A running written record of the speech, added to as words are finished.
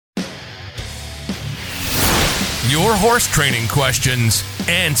Your horse training questions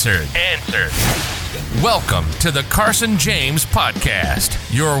answered. Welcome to the Carson James Podcast,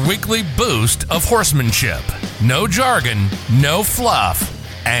 your weekly boost of horsemanship. No jargon, no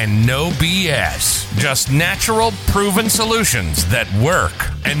fluff, and no BS. Just natural, proven solutions that work.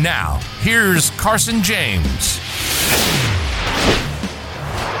 And now, here's Carson James.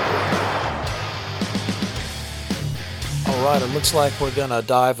 All right, it looks like we're going to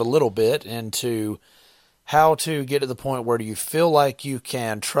dive a little bit into how to get to the point where you feel like you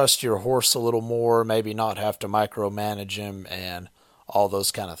can trust your horse a little more, maybe not have to micromanage him and all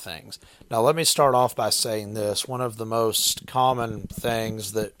those kind of things. Now, let me start off by saying this. One of the most common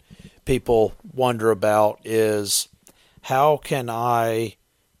things that people wonder about is, how can I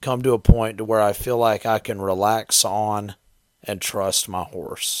come to a point to where I feel like I can relax on and trust my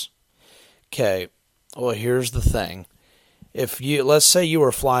horse? Okay, well, here's the thing. Let's say you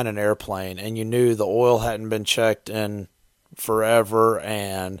were flying an airplane and you knew the oil hadn't been checked in forever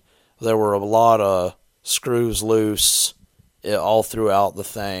and there were a lot of screws loose all throughout the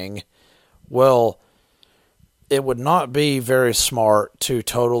thing. Well, it would not be very smart to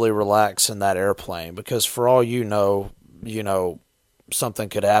totally relax in that airplane, because for all you know, something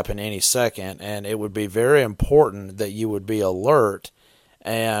could happen any second, and it would be very important that you would be alert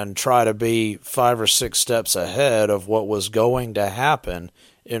and try to be 5 or 6 steps ahead of what was going to happen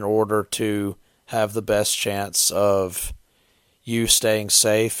in order to have the best chance of you staying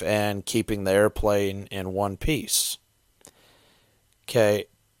safe and keeping the airplane in one piece. Okay,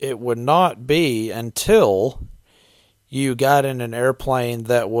 it would not be until you got in an airplane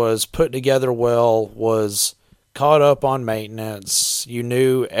that was put together well, was caught up on maintenance, you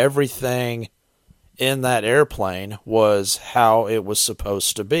knew everything in that airplane was how it was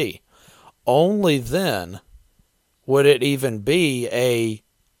supposed to be. Only then would it even be a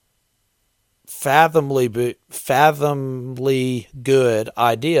fathomably good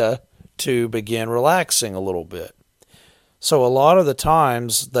idea to begin relaxing a little bit. So a lot of the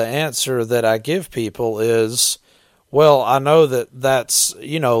times the answer that I give people is, well, I know that's,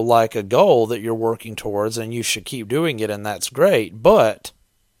 like a goal that you're working towards and you should keep doing it, and that's great, but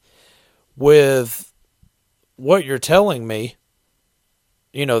with what you're telling me,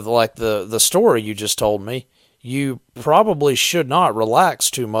 like the story you just told me, you probably should not relax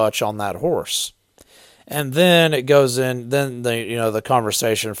too much on that horse. And then it goes in, then the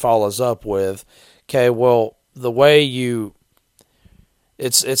conversation follows up with, okay, well, the way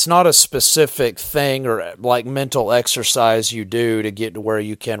it's not a specific thing or like mental exercise you do to get to where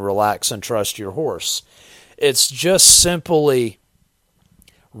you can relax and trust your horse. It's just simply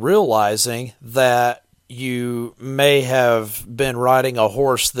realizing that you may have been riding a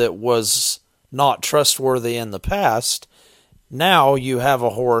horse that was not trustworthy in the past. Now you have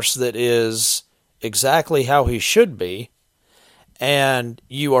a horse that is exactly how he should be, and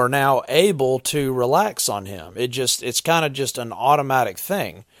you are now able to relax on him. It's kind of just an automatic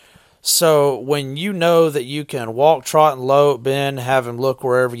thing. So when you know that you can walk, trot, and lope, bend, have him look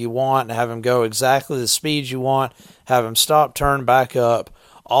wherever you want, and have him go exactly the speed you want, have him stop, turn, back up,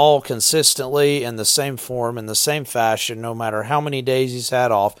 all consistently in the same form, in the same fashion, no matter how many days he's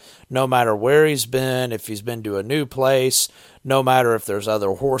had off, no matter where he's been, if he's been to a new place, no matter if there's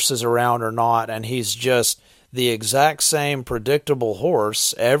other horses around or not, and he's just the exact same predictable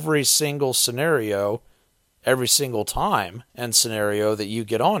horse every single scenario, every single time and scenario that you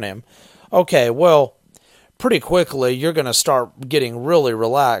get on him. Okay, well, pretty quickly you're going to start getting really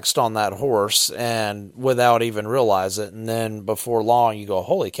relaxed on that horse and without even realize it. And then before long you go,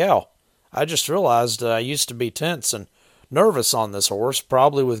 holy cow, I just realized I used to be tense and nervous on this horse,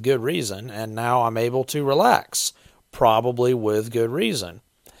 probably with good reason, and now I'm able to relax, probably with good reason.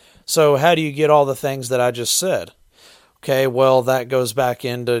 So how do you get all the things that I just said? Okay, well, that goes back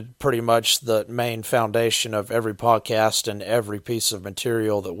into pretty much the main foundation of every podcast and every piece of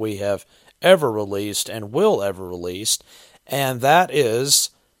material that we have ever released and will ever release, and that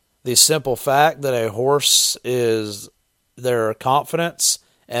is the simple fact that a horse is, their confidence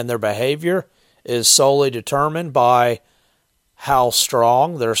and their behavior is solely determined by how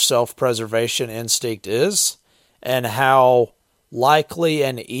strong their self-preservation instinct is and how likely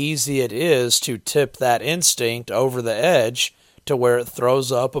and easy it is to tip that instinct over the edge to where it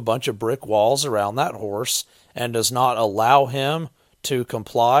throws up a bunch of brick walls around that horse and does not allow him to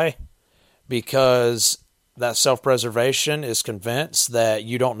comply, because that self-preservation is convinced that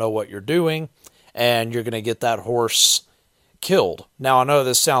you don't know what you're doing and you're going to get that horse killed. Now, I know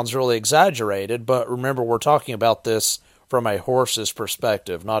this sounds really exaggerated, but remember, we're talking about this from a horse's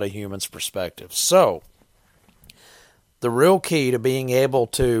perspective, not a human's perspective. So, the real key to being able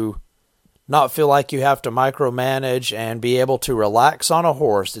to not feel like you have to micromanage, and be able to relax on a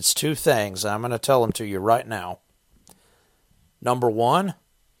horse, it's two things. I'm going to tell them to you right now. Number one,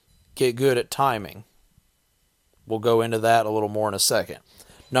 get good at timing. We'll go into that a little more in a second.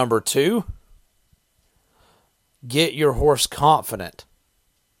 Number two, get your horse confident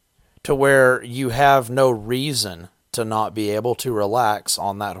to where you have no reason to not be able to relax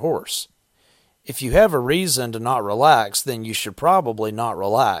on that horse. If you have a reason to not relax, then you should probably not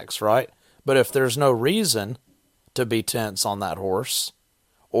relax, right? But if there's no reason to be tense on that horse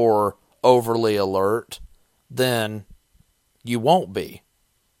or overly alert, then you won't be.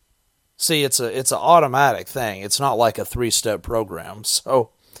 See, it's an automatic thing. It's not like a 3-step program.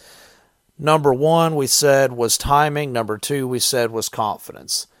 So, number one we said was timing. Number two we said was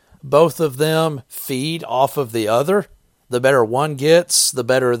confidence. Both of them feed off of the other. The better one gets, the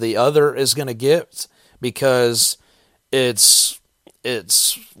better the other is going to get, because it's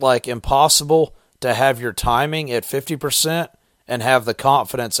like impossible to have your timing at 50% and have the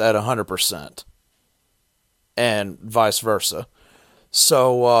confidence at 100%, and vice versa.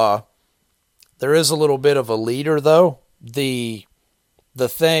 So there is a little bit of a leader, though. The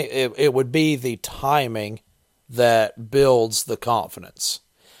thing, it would be the timing that builds the confidence.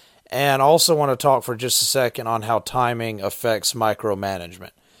 And I also want to talk for just a second on how timing affects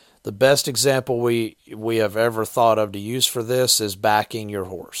micromanagement. The best example we have ever thought of to use for this is backing your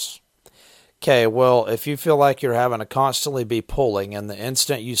horse. Okay, well, if you feel like you're having to constantly be pulling, and the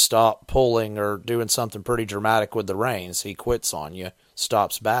instant you stop pulling or doing something pretty dramatic with the reins, he quits on you,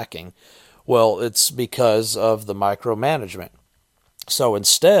 stops backing, well, it's because of the micromanagement. So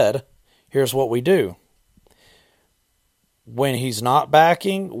instead, here's what we do. When he's not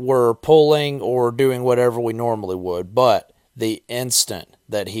backing, we're pulling or doing whatever we normally would. But the instant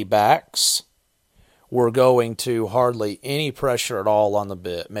that he backs, we're going to hardly any pressure at all on the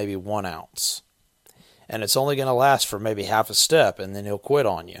bit, maybe 1 ounce. And it's only going to last for maybe half a step, and then he'll quit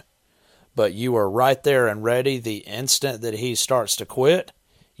on you. But you are right there and ready. The instant that he starts to quit,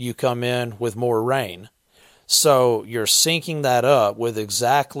 you come in with more rein. So you're syncing that up with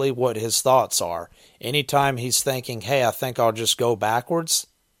exactly what his thoughts are. Anytime he's thinking, hey, I think I'll just go backwards,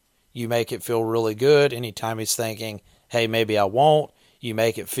 you make it feel really good. Anytime he's thinking, hey, maybe I won't, you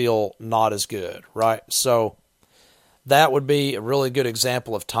make it feel not as good, right? So that would be a really good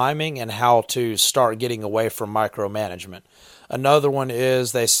example of timing and how to start getting away from micromanagement. Another one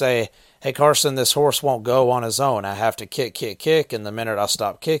is they say, hey, Carson, this horse won't go on his own. I have to kick, and the minute I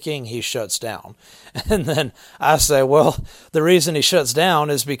stop kicking, he shuts down. And then I say, well, the reason he shuts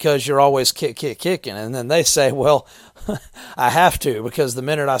down is because you're always kicking. And then they say, well, I have to, because the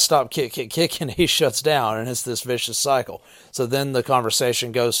minute I stop kicking, he shuts down, and it's this vicious cycle. So then the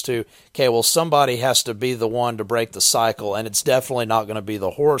conversation goes to, okay, well, somebody has to be the one to break the cycle, and it's definitely not going to be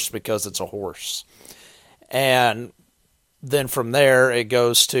the horse because it's a horse. And then from there, it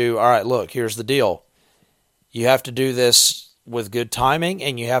goes to, all right, look, here's the deal. You have to do this with good timing,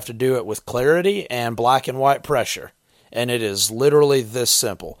 and you have to do it with clarity and black and white pressure. And it is literally this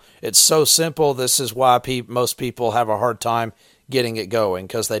simple. It's so simple, this is why most people have a hard time getting it going,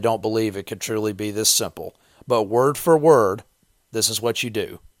 because they don't believe it could truly be this simple. But word for word, this is what you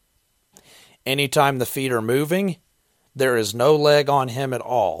do. Anytime the feet are moving, there is no leg on him at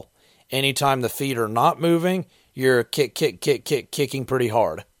all. Anytime the feet are not moving, you're kicking pretty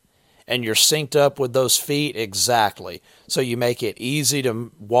hard. And you're synced up with those feet exactly. So you make it easy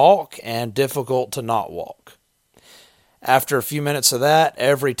to walk and difficult to not walk. After a few minutes of that,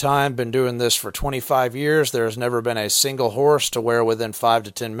 every time, been doing this for 25 years, there has never been a single horse to where within 5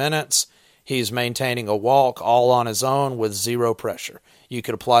 to 10 minutes, he's maintaining a walk all on his own with zero pressure. You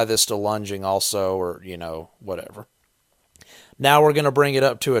could apply this to lunging also, or, whatever. Now we're going to bring it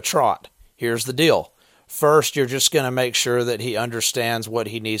up to a trot. Here's the deal. First, you're just going to make sure that he understands what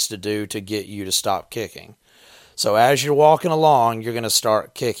he needs to do to get you to stop kicking. So as you're walking along, you're going to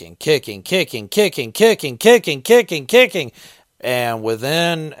start kicking. And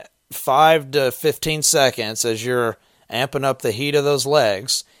within 5 to 15 seconds, as you're amping up the heat of those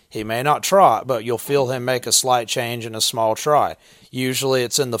legs, he may not trot, but you'll feel him make a slight change in a small trot. Usually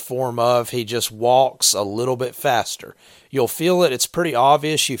it's in the form of he just walks a little bit faster. You'll feel it. It's pretty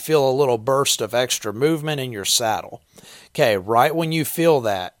obvious. You feel a little burst of extra movement in your saddle. Okay, right when you feel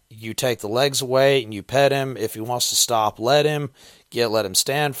that, you take the legs away and you pet him. If he wants to stop, let him. Let him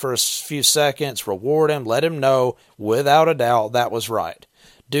stand for a few seconds. Reward him. Let him know, without a doubt, that was right.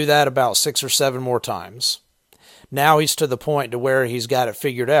 Do that about 6 or 7 more times. Now he's to the point to where he's got it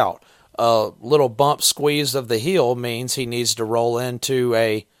figured out. A little bump squeeze of the heel means he needs to roll into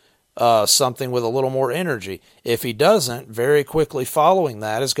a something with a little more energy. If he doesn't, very quickly following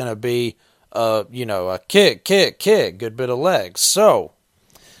that is going to be a kick, good bit of legs. So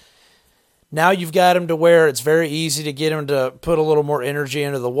now you've got him to where it's very easy to get him to put a little more energy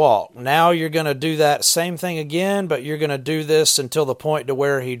into the walk. Now you're going to do that same thing again, but you're going to do this until the point to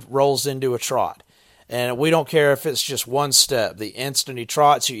where he rolls into a trot. And we don't care if it's just one step. The instant he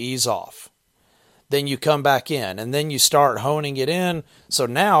trots, you ease off. Then you come back in, and then you start honing it in. So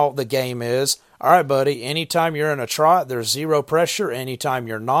now the game is, all right, buddy, anytime you're in a trot, there's zero pressure. Anytime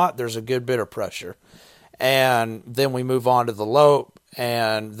you're not, there's a good bit of pressure. And then we move on to the lope,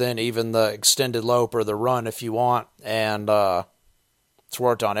 and then even the extended lope or the run if you want. And it's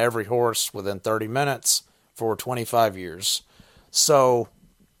worked on every horse within 30 minutes for 25 years. So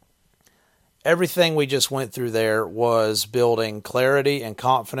everything we just went through there was building clarity and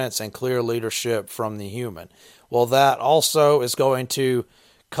confidence and clear leadership from the human. Well, that also is going to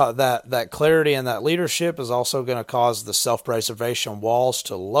that clarity and that leadership is also going to cause the self-preservation walls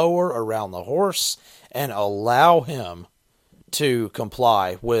to lower around the horse and allow him to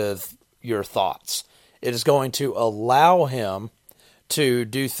comply with your thoughts. It is going to allow him to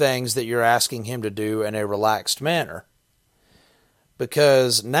do things that you're asking him to do in a relaxed manner.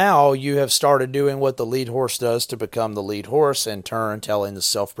 Because now you have started doing what the lead horse does to become the lead horse, in turn telling the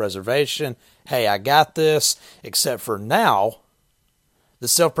self-preservation, hey, I got this, except for now, the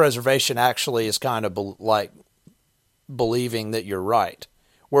self-preservation actually is kind of like believing that you're right.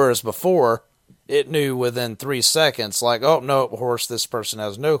 Whereas before, it knew within 3 seconds, like, oh, no, horse, this person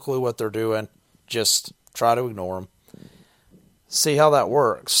has no clue what they're doing, just try to ignore them. See how that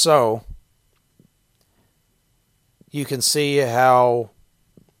works. So you can see how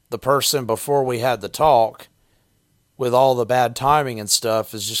the person before we had the talk, with all the bad timing and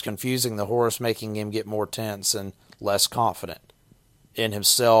stuff, is just confusing the horse, making him get more tense and less confident in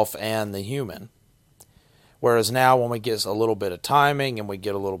himself and the human. Whereas now when we get a little bit of timing and we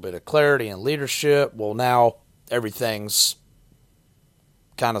get a little bit of clarity and leadership, well, now everything's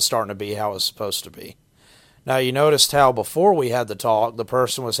kind of starting to be how it's supposed to be. Now you noticed how before we had the talk, the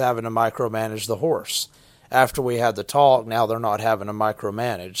person was having to micromanage the horse. After we had the talk, now they're not having to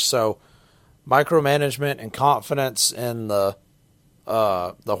micromanage. So micromanagement and confidence in the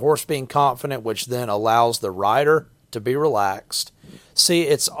horse being confident, which then allows the rider to be relaxed. See,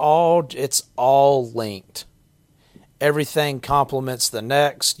 it's all linked. Everything complements the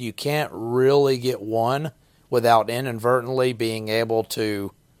next. You can't really get one without inadvertently being able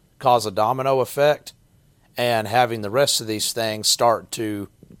to cause a domino effect and having the rest of these things start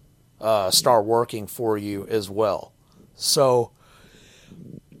working for you as well. So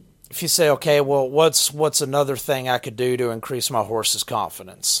if you say, okay, well, what's another thing I could do to increase my horse's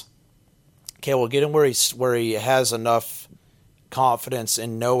confidence? Okay, well, get him where he has enough confidence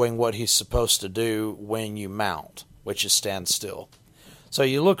in knowing what he's supposed to do when you mount, which is stand still. So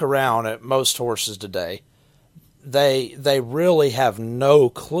you look around at most horses today, they really have no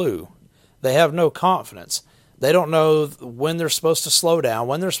clue. They have no confidence. They don't know when they're supposed to slow down,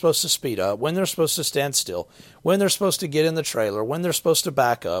 when they're supposed to speed up, when they're supposed to stand still, when they're supposed to get in the trailer, when they're supposed to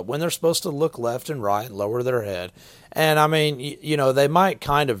back up, when they're supposed to look left and right and lower their head. And I mean, they might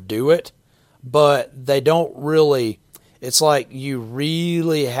kind of do it, but they don't really. It's like you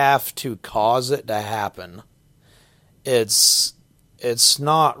really have to cause it to happen. It's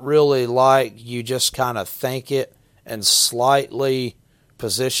not really like you just kind of think it and slightly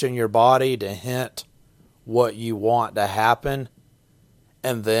position your body to hint what you want to happen,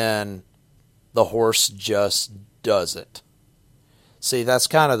 and then the horse just does it. See, that's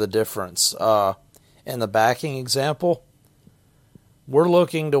kind of the difference. In the backing example, we're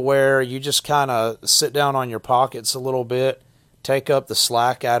looking to where you just kind of sit down on your pockets a little bit, take up the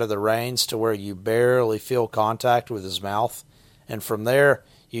slack out of the reins to where you barely feel contact with his mouth, and from there,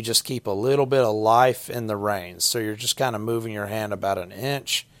 you just keep a little bit of life in the reins. So you're just kind of moving your hand about an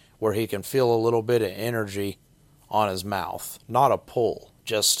inch where he can feel a little bit of energy on his mouth. Not a pull,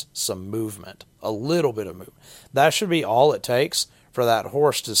 just some movement, a little bit of movement. That should be all it takes for that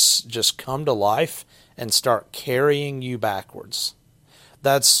horse to just come to life and start carrying you backwards.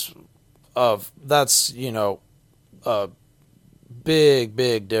 That's a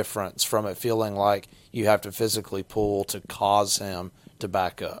big difference from it feeling like you have to physically pull to cause him to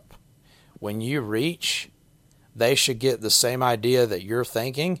back up. When you reach, they should get the same idea that you're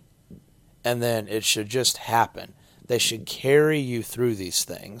thinking, and then it should just happen. They should carry you through these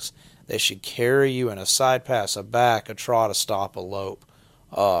things. They should carry you in a side pass, a back, a trot, a stop, a lope,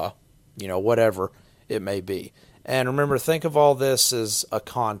 whatever it may be. And remember, think of all this as a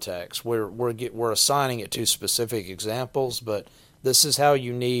context. We're assigning it to specific examples, but this is how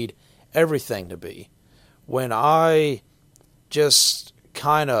you need everything to be. When I just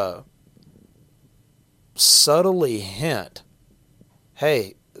kind of subtly hint,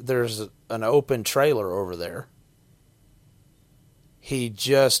 hey, there's an open trailer over there, he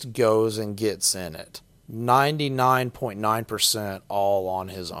just goes and gets in it. 99.9% all on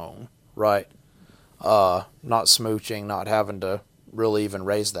his own, right? Not smooching, not having to really even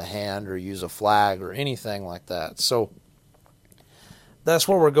raise the hand or use a flag or anything like that. So that's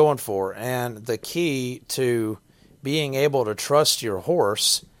what we're going for. And the key to being able to trust your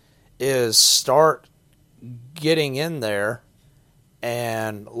horse is start getting in there.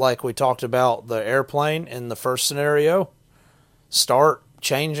 And like we talked about the airplane in the first scenario, start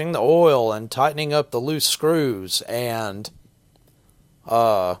changing the oil and tightening up the loose screws. And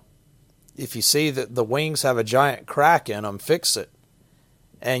if you see that the wings have a giant crack in them, fix it.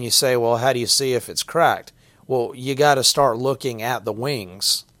 And you say, well, how do you see if it's cracked? Well, you got to start looking at the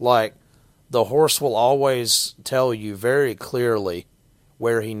wings. Like, the horse will always tell you very clearly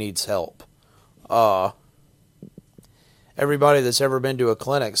where he needs help. Everybody that's ever been to a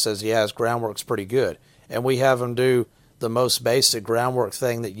clinic says, yeah, his groundwork's pretty good. And we have him do the most basic groundwork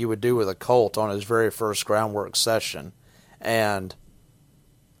thing that you would do with a colt on his very first groundwork session. And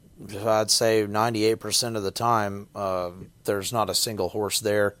I'd say 98% of the time, there's not a single horse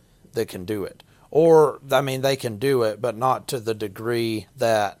there that can do it. Or, I mean, they can do it, but not to the degree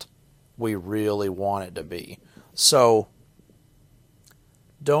that we really want it to be. So,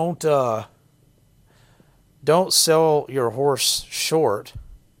 don't sell your horse short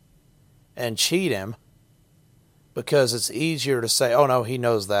and cheat him, because it's easier to say, oh no, he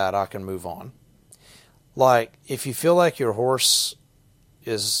knows that, I can move on. Like, if you feel like your horse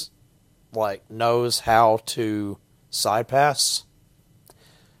knows how to side pass,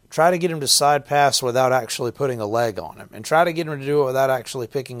 try to get him to side pass without actually putting a leg on him, and try to get him to do it without actually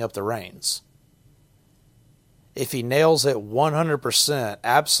picking up the reins. If he nails it 100%,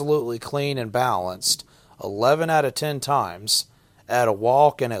 absolutely clean and balanced, 11 out of 10 times, at a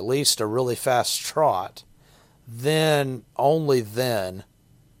walk and at least a really fast trot, then, only then,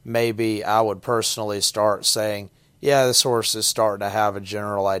 maybe I would personally start saying, yeah, this horse is starting to have a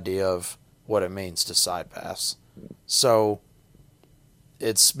general idea of what it means to side pass. So,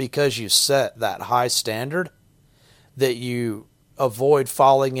 it's because you set that high standard that you avoid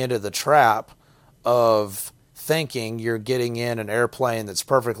falling into the trap of thinking you're getting in an airplane that's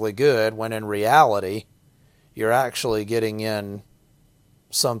perfectly good, when in reality, you're actually getting in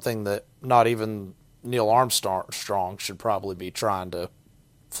something that not even Neil Armstrong should probably be trying to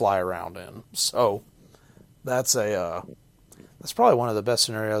fly around in. So, that's probably one of the best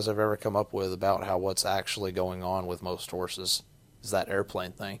scenarios I've ever come up with about what's actually going on with most horses, is that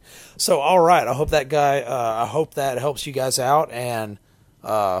airplane thing. So, all right, I hope that helps you guys out and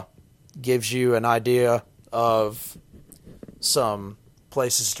gives you an idea of some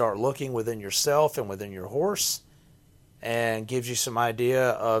places to start looking within yourself and within your horse, and gives you some idea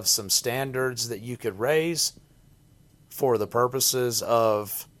of some standards that you could raise for the purposes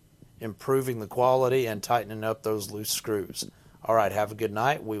of improving the quality and tightening up those loose screws. All right, have a good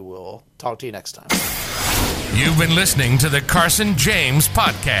night. We will talk to you next time. You've been listening to the Carson James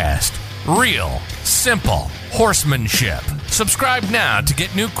Podcast. Real, simple horsemanship. Subscribe now to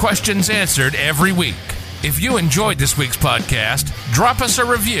get new questions answered every week. If you enjoyed this week's podcast, drop us a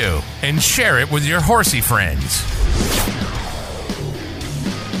review and share it with your horsey friends.